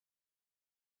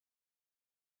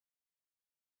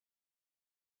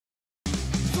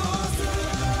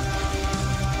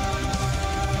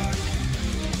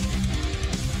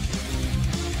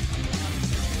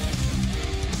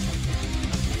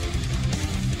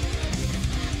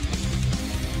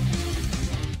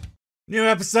New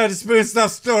episode of Spoon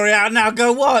Stuff Story out now,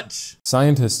 go watch!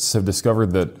 Scientists have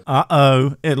discovered that...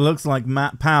 Uh-oh, it looks like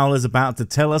Matt Powell is about to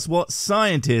tell us what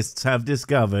scientists have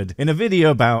discovered in a video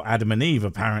about Adam and Eve,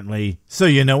 apparently. So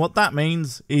you know what that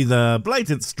means. Either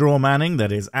blatant straw manning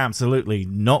that is absolutely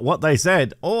not what they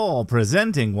said, or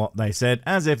presenting what they said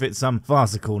as if it's some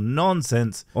farcical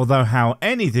nonsense, although how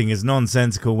anything is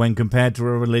nonsensical when compared to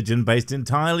a religion based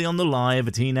entirely on the lie of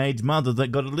a teenage mother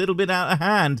that got a little bit out of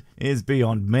hand is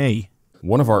beyond me.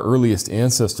 One of our earliest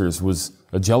ancestors was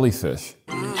a jellyfish.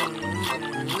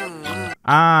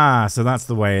 Ah, so that's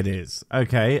the way it is.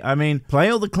 Okay, I mean, play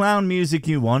all the clown music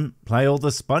you want, play all the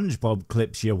SpongeBob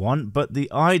clips you want, but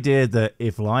the idea that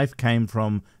if life came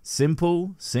from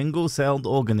simple, single-celled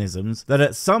organisms, that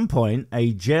at some point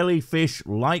a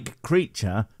jellyfish-like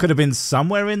creature could have been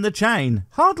somewhere in the chain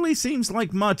hardly seems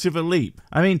like much of a leap.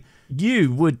 I mean,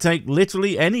 you would take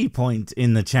literally any point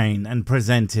in the chain and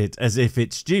present it as if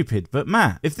it's stupid. But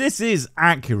Matt, if this is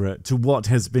accurate to what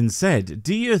has been said,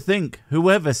 do you think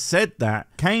whoever said that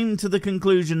came to the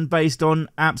conclusion based on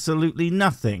absolutely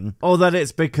nothing? Or that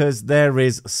it's because there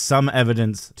is some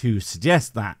evidence to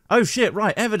suggest that? Oh shit,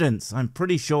 right, evidence. I'm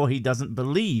pretty sure he doesn't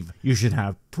believe you should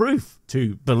have proof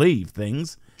to believe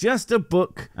things. Just a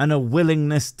book and a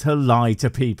willingness to lie to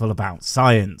people about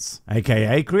science,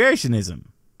 aka creationism.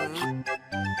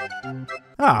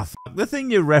 Ah, the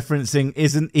thing you're referencing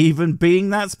isn't even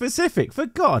being that specific, for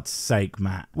God's sake,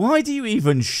 Matt. Why do you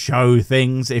even show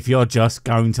things if you're just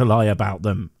going to lie about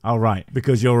them? Alright,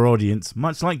 because your audience,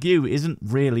 much like you, isn't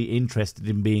really interested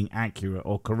in being accurate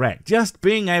or correct. Just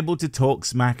being able to talk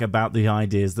smack about the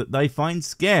ideas that they find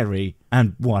scary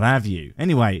and what have you.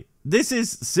 Anyway, this is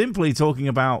simply talking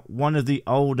about one of the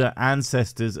older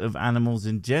ancestors of animals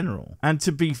in general. And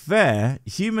to be fair,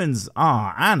 humans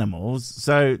are animals,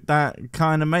 so that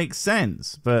kind of makes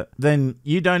sense. But then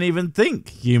you don't even think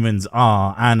humans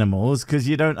are animals because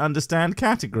you don't understand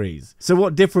categories. So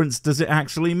what difference does it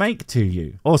actually make to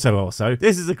you? Also,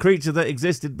 this is a creature that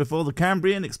existed before the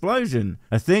Cambrian explosion.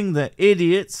 A thing that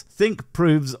idiots think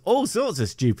proves all sorts of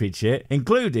stupid shit,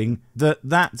 including that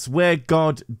that's where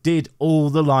God did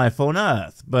all the life on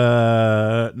Earth,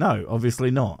 but no, obviously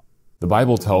not. The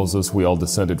Bible tells us we all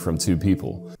descended from two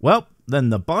people. Well, then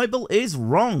the Bible is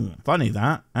wrong. Funny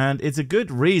that, and it's a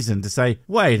good reason to say,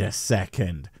 wait a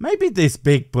second, maybe this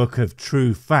big book of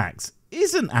true facts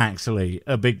isn't actually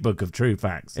a big book of true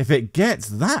facts. If it gets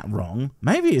that wrong,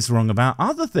 maybe it's wrong about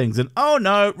other things, and oh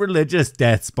no, religious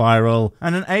death spiral,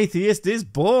 and an atheist is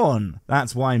born.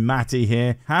 That's why Matty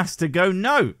here has to go,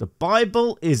 no, the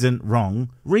Bible isn't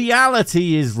wrong,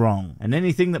 reality is wrong, and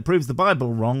anything that proves the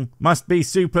Bible wrong must be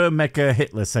super mecha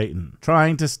Hitler Satan,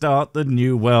 trying to start the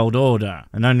New World Order,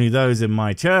 and only those in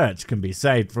my church can be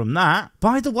saved from that.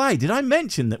 By the way, did I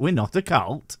mention that we're not a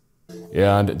cult?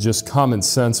 And just common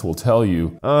sense will tell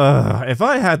you... If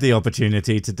I had the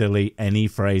opportunity to delete any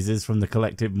phrases from the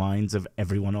collective minds of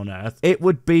everyone on Earth, it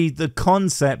would be the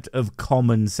concept of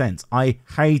common sense. I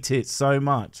hate it so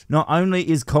much. Not only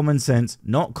is common sense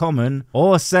not common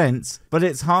or sense, but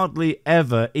it's hardly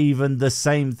ever even the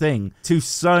same thing to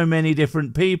so many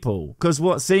different people. Because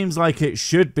what seems like it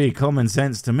should be common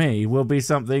sense to me will be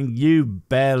something you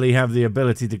barely have the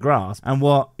ability to grasp, and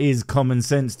what is common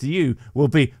sense to you will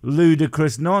be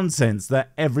ludicrous nonsense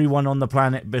that everyone on the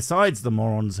planet besides the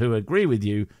morons who agree with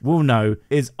you will know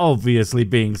is obviously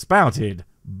being spouted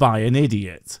by an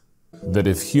idiot. That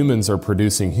if humans are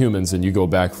producing humans and you go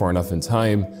back far enough in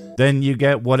time, then you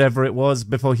get whatever it was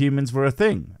before humans were a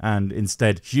thing, and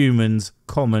instead humans'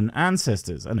 common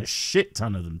ancestors, and a shit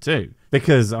ton of them too.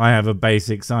 Because I have a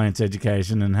basic science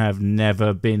education and have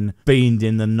never been beamed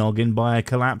in the noggin by a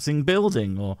collapsing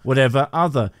building or whatever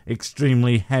other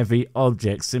extremely heavy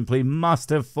objects simply must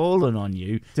have fallen on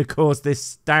you to cause this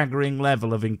staggering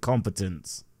level of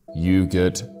incompetence. You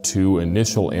get two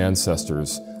initial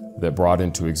ancestors that brought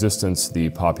into existence the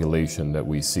population that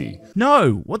we see.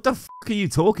 No, what the f*** are you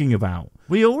talking about?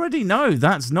 We already know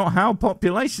that's not how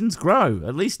populations grow,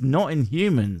 at least not in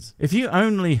humans. If you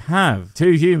only have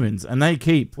two humans and they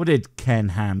keep, what did Ken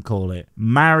Ham call it,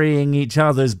 marrying each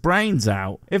other's brains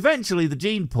out, eventually the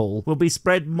gene pool will be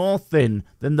spread more thin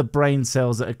than the brain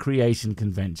cells at a creation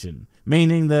convention.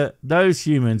 Meaning that those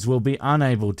humans will be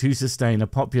unable to sustain a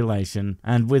population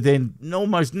and within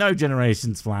almost no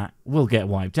generations flat will get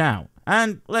wiped out.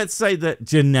 And let's say that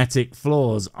genetic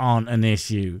flaws aren't an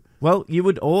issue. Well, you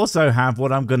would also have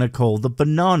what I'm going to call the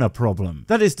banana problem.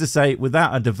 That is to say,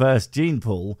 without a diverse gene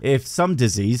pool, if some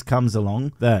disease comes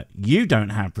along that you don't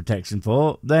have protection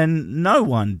for, then no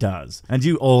one does, and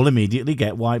you all immediately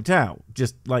get wiped out.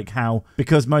 Just like how,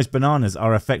 because most bananas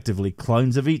are effectively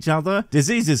clones of each other,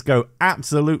 diseases go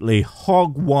absolutely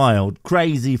hog wild,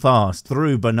 crazy fast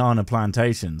through banana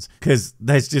plantations, because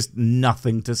there's just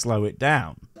nothing to slow it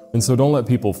down. And so don't let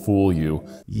people fool you.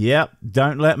 Yep,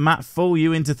 don't let Matt fool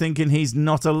you into thinking he's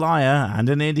not a liar and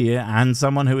an idiot and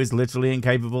someone who is literally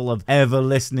incapable of ever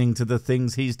listening to the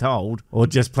things he's told, or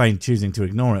just plain choosing to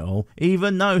ignore it all,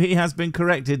 even though he has been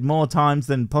corrected more times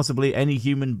than possibly any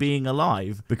human being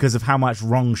alive because of how much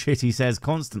wrong shit he says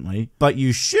constantly. But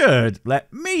you should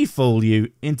let me fool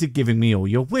you into giving me all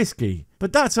your whiskey.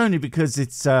 But that's only because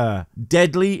it's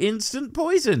deadly instant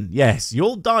poison. Yes,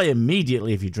 you'll die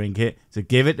immediately if you drink it, so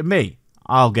give it to me.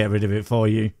 I'll get rid of it for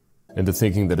you. Into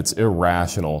thinking that it's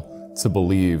irrational to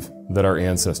believe that our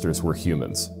ancestors were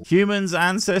humans. Humans'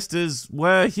 ancestors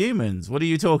were humans. What are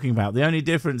you talking about? The only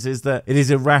difference is that it is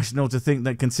irrational to think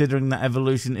that, considering that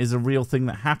evolution is a real thing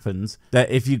that happens, that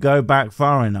if you go back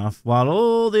far enough, while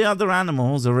all the other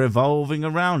animals are evolving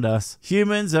around us,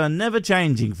 humans are never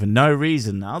changing for no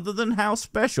reason other than how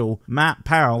special Matt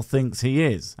Powell thinks he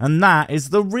is. And that is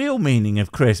the real meaning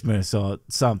of Christmas, or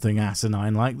something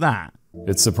asinine like that.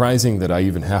 It's surprising that I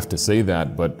even have to say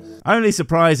that, but... Only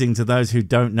surprising to those who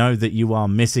don't know that you are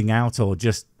missing out or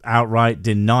just outright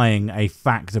denying a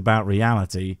fact about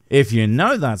reality. If you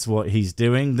know that's what he's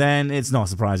doing, then it's not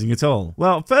surprising at all.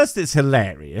 Well, first it's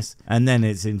hilarious, and then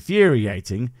it's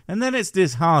infuriating, and then it's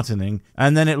disheartening,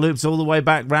 and then it loops all the way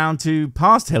back round to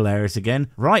past hilarious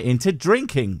again, right into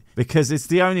drinking, because it's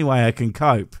the only way I can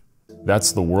cope.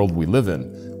 That's the world we live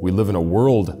in. We live in a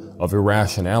world of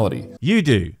irrationality. You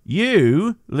do.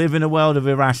 You live in a world of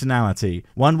irrationality.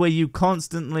 One where you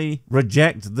constantly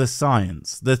reject the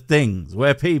science, the things,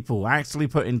 where people actually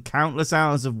put in countless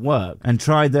hours of work and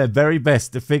try their very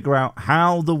best to figure out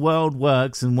how the world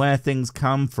works and where things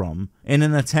come from in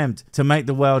an attempt to make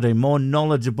the world a more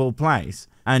knowledgeable place.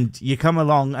 And you come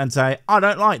along and say, I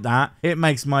don't like that. It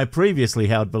makes my previously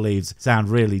held beliefs sound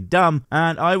really dumb,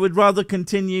 and I would rather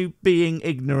continue being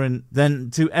ignorant than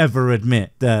to ever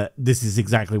admit that this is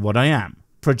exactly what I am.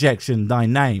 Projection, thy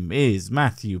name is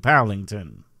Matthew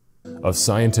Powlington. Of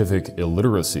scientific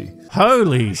illiteracy.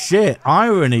 Holy shit,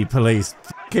 irony police.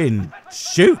 Fucking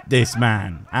shoot this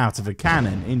man out of a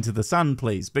cannon into the sun,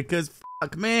 please, because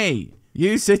fuck me.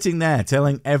 You sitting there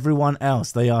telling everyone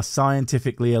else they are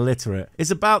scientifically illiterate is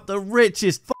about the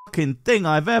richest fucking thing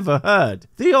I've ever heard.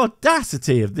 The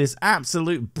audacity of this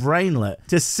absolute brainlet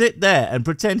to sit there and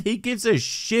pretend he gives a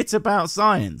shit about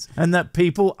science and that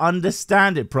people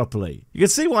understand it properly. You can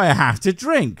see why I have to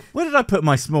drink. Where did I put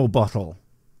my small bottle?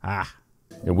 Ah.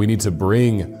 And we need to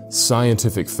bring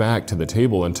scientific fact to the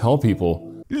table and tell people,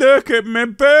 look at my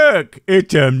book,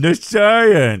 it's the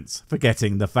science.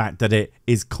 Forgetting the fact that it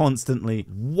is constantly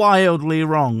wildly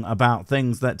wrong about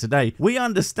things that today we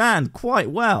understand quite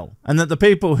well. And that the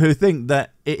people who think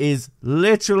that it is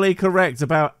literally correct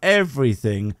about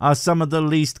everything are some of the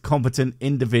least competent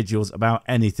individuals about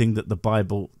anything that the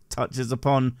Bible touches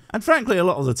upon. And frankly, a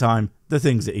lot of the time, the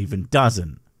things it even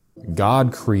doesn't.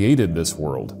 God created this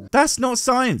world. That's not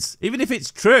science. Even if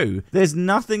it's true, there's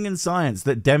nothing in science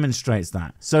that demonstrates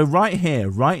that. So right here,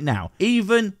 right now,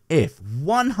 even if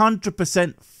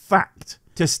 100% fact,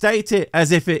 to state it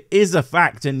as if it is a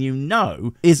fact and you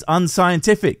know, is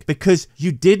unscientific, because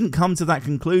you didn't come to that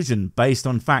conclusion based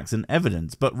on facts and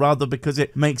evidence, but rather because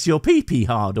it makes your pee-pee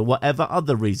hard or whatever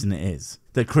other reason it is.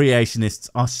 That creationists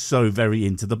are so very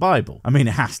into the Bible. I mean,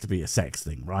 it has to be a sex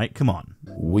thing, right? Come on.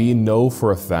 We know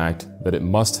for a fact that it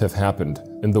must have happened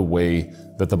in the way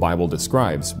that the Bible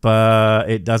describes. But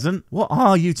it doesn't? What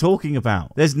are you talking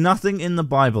about? There's nothing in the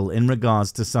Bible in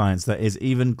regards to science that is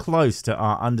even close to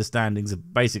our understandings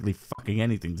of basically fucking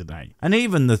anything today. And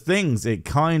even the things it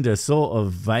kinda sort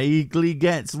of vaguely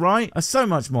gets right are so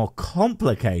much more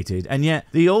complicated, and yet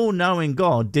the all-knowing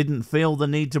God didn't feel the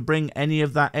need to bring any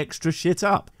of that extra shit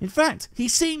up. In fact, he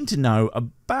seemed to know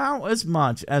about as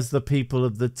much as the people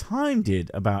of the time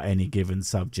did about any given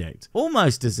subject.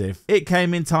 Almost as if it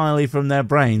came entirely from their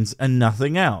brains and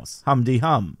nothing else.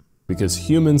 Hum-de-hum. Because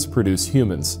humans produce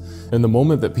humans. And the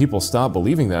moment that people stop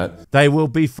believing that, they will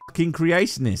be fucking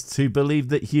creationists who believe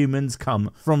that humans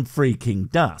come from freaking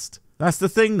dust. That's the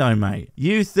thing though, mate.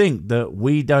 You think that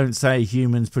we don't say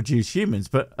humans produce humans,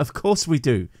 but of course we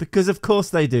do. Because of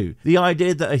course they do. The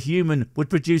idea that a human would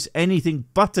produce anything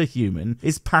but a human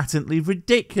is patently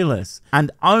ridiculous.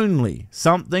 And only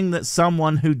something that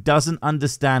someone who doesn't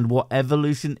understand what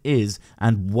evolution is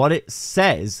and what it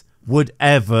says would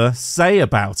ever say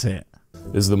about it.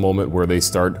 Is the moment where they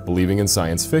start believing in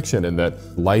science fiction and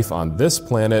that life on this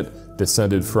planet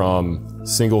descended from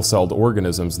single-celled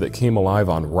organisms that came alive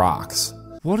on rocks.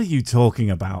 What are you talking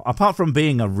about? Apart from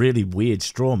being a really weird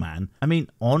straw man, I mean,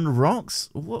 on rocks?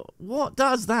 What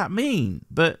does that mean?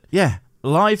 But yeah,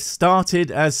 life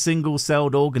started as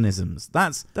single-celled organisms.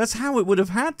 That's how it would have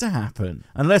had to happen.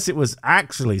 Unless it was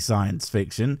actually science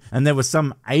fiction and there was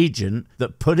some agent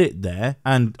that put it there,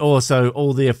 and also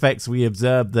all the effects we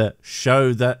observed that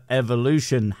show that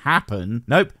evolution happened.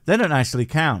 Nope, they don't actually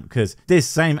count, because this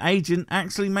same agent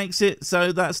actually makes it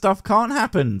so that stuff can't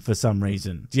happen for some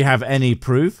reason. Do you have any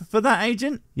proof for that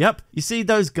agent? Yep. You see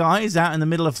those guys out in the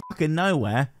middle of fucking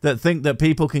nowhere that think that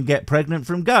people can get pregnant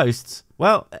from ghosts?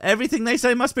 Well, everything they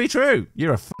say must be true.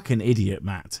 You're a fucking idiot,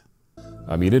 Matt.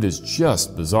 I mean, it is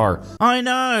just bizarre. I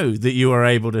know that you are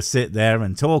able to sit there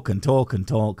and talk and talk and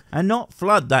talk and not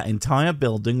flood that entire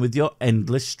building with your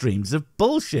endless streams of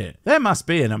bullshit. There must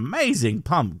be an amazing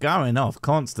pump going off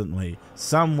constantly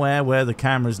somewhere where the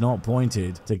camera's not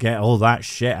pointed to get all that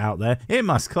shit out there. It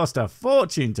must cost a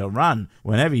fortune to run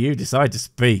whenever you decide to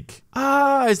speak.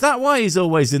 Ah, is that why he's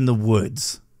always in the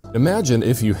woods? Imagine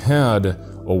if you had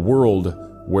a world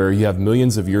where you have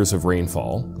millions of years of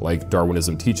rainfall, like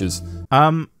Darwinism teaches.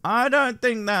 I don't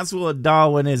think that's what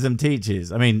Darwinism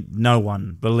teaches. I mean, no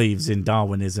one believes in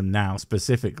Darwinism now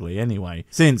specifically anyway,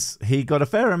 since he got a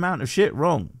fair amount of shit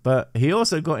wrong, but he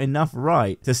also got enough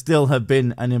right to still have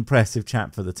been an impressive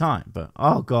chap for the time. But,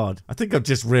 oh God, I think I've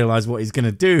just realized what he's going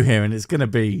to do here, and it's going to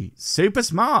be super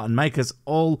smart and make us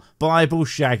all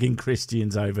Bible-shagging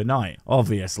Christians overnight,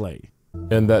 obviously.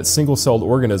 And that single-celled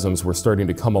organisms were starting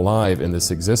to come alive in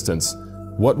this existence.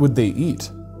 What would they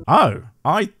eat? Oh,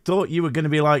 I thought you were going to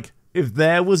be like, if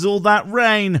there was all that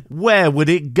rain, where would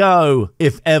it go?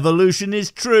 If evolution is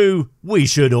true, we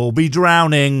should all be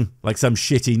drowning. Like some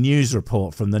shitty news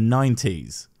report from the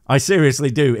 90s. I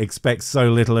seriously do expect so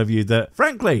little of you that,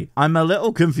 frankly, I'm a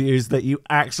little confused that you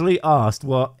actually asked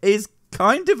what is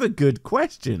kind of a good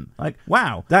question. Like,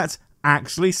 wow, that's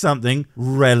actually something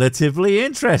relatively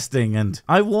interesting, and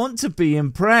I want to be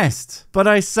impressed. But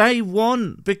I say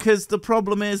want because the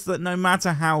problem is that no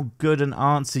matter how good an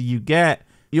answer you get,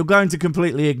 you're going to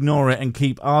completely ignore it and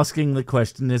keep asking the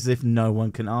question as if no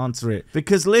one can answer it,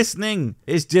 because listening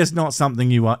is just not something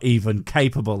you are even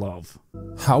capable of.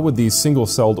 How would these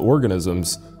single-celled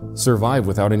organisms survive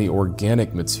without any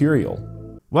organic material?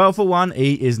 Well, for one,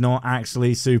 E is not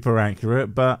actually super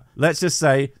accurate, but let's just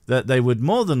say that they would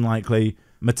more than likely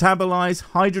metabolize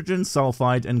hydrogen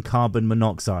sulfide and carbon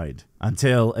monoxide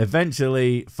until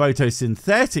eventually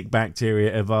photosynthetic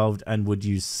bacteria evolved and would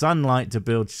use sunlight to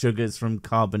build sugars from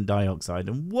carbon dioxide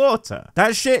and water.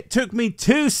 That shit took me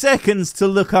 2 seconds to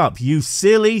look up, you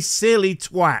silly, silly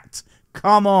twat.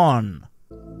 Come on.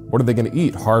 What are they going to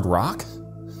eat? Hard rock?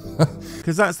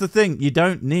 Because that's the thing, you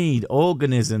don't need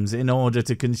organisms in order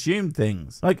to consume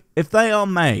things. Like, if they are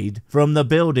made from the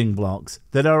building blocks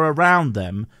that are around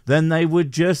them, then they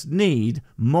would just need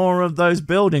more of those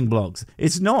building blocks.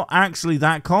 It's not actually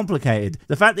that complicated.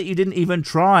 The fact that you didn't even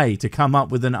try to come up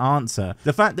with an answer,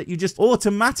 the fact that you just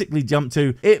automatically jump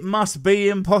to, it must be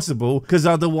impossible, because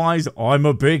otherwise I'm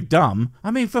a big dumb.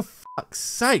 I mean, for fuck's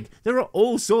sake, there are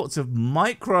all sorts of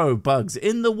micro bugs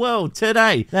in the world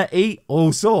today that eat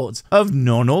all sorts of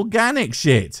non-organic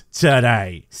shit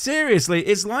today. Seriously,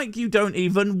 it's like you don't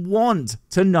even want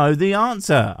to know the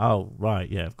answer. Oh, right,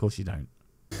 yeah, of course you don't.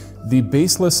 The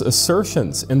baseless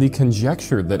assertions and the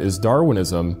conjecture that is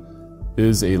Darwinism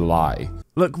is a lie.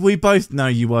 Look, we both know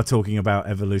you are talking about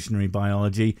evolutionary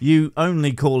biology. You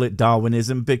only call it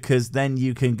Darwinism because then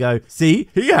you can go, see,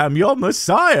 he am your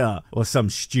messiah, or some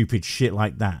stupid shit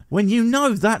like that. When you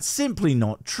know that's simply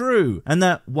not true. And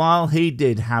that while he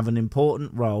did have an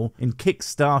important role in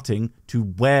kick-starting to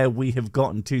where we have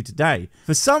gotten to today,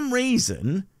 for some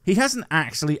reason, he hasn't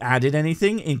actually added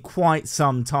anything in quite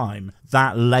some time.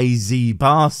 That lazy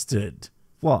bastard.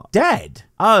 What? Dead?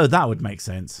 Oh, that would make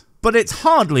sense. But it's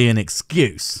hardly an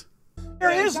excuse. There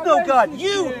is no God.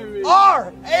 You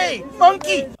are a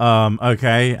monkey.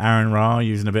 Okay, Aaron Ra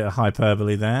using a bit of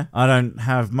hyperbole there. I don't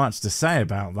have much to say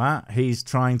about that. He's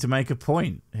trying to make a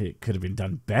point. It could have been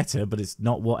done better, but it's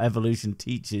not what evolution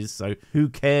teaches, so who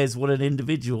cares what an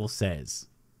individual says?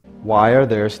 Why are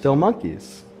there still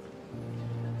monkeys?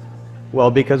 Well,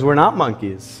 because we're not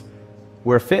monkeys.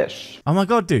 We're fish. Oh my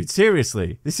god, dude,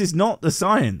 seriously. This is not the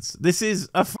science. This is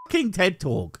a fucking fucking TED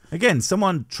Talk. Again,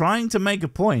 someone trying to make a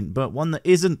point, but one that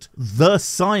isn't the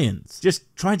science.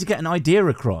 Just trying to get an idea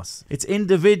across. It's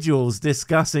individuals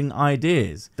discussing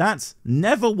ideas. That's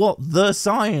never what the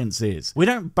science is. We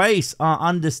don't base our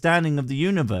understanding of the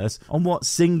universe on what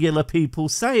singular people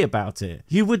say about it.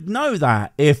 You would know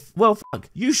that if, well, fuck,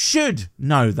 you should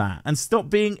know that and stop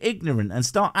being ignorant and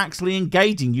start actually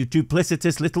engaging, you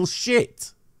duplicitous little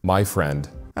shit. My friend.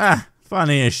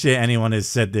 Funniest shit anyone has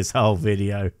said this whole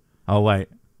video. Oh, wait.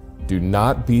 Do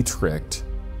not be tricked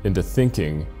into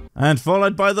thinking. And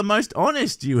followed by the most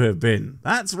honest you have been.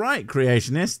 That's right,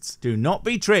 creationists. Do not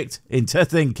be tricked into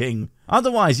thinking.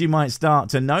 Otherwise, you might start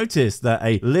to notice that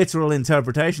a literal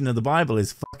interpretation of the Bible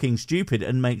is fucking stupid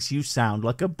and makes you sound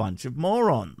like a bunch of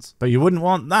morons. But you wouldn't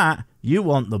want that. You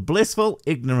want the blissful,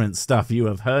 ignorant stuff you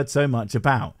have heard so much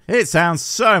about. It sounds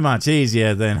so much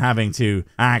easier than having to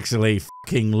actually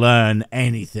fucking learn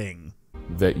anything.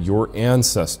 That your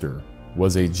ancestor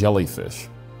was a jellyfish.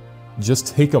 Just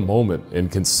take a moment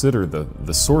and consider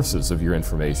the sources of your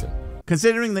information.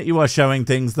 Considering that you are showing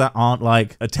things that aren't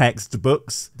like a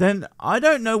textbooks, then I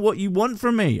don't know what you want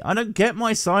from me. I don't get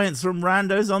my science from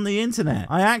randos on the internet.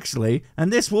 I actually,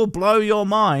 and this will blow your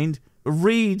mind,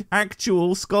 read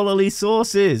actual scholarly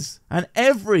sources. And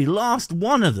every last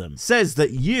one of them says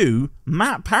that you,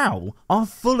 Matt Powell, are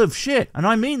full of shit. And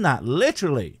I mean that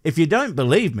literally. If you don't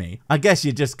believe me, I guess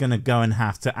you're just gonna go and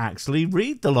have to actually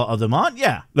read the lot of them, aren't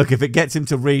you? Look, if it gets him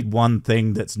to read one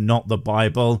thing that's not the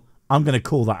Bible, I'm gonna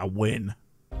call that a win.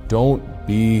 Don't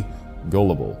be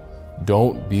gullible.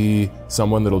 Don't be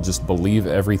someone that'll just believe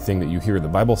everything that you hear. The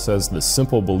Bible says the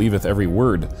simple believeth every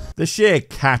word. The sheer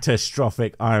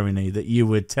catastrophic irony that you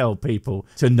would tell people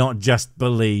to not just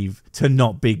believe, to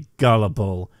not be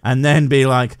gullible, and then be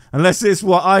like, unless it's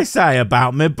what I say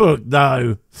about my book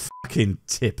though. Fucking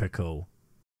typical.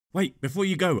 Wait, before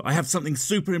you go, I have something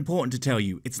super important to tell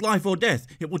you. It's life or death.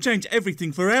 It will change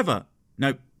everything forever.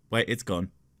 Nope, wait, it's gone.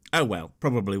 Oh well,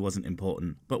 probably wasn't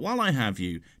important. But while I have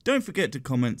you, don't forget to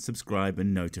comment, subscribe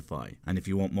and notify. And if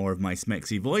you want more of my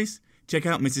smexy voice, check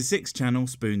out Mrs. Six's channel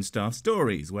Spoonstaff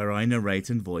Stories, where I narrate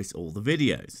and voice all the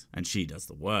videos, and she does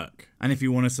the work. And if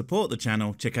you want to support the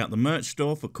channel, check out the merch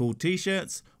store for cool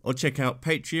t-shirts, or check out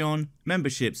Patreon,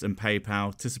 memberships and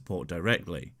PayPal to support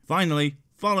directly. Finally,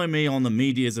 follow me on the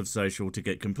medias of social to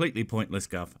get completely pointless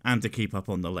guff and to keep up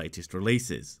on the latest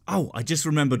releases. Oh, I just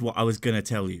remembered what I was going to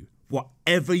tell you.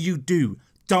 Whatever you do,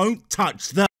 don't touch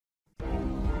the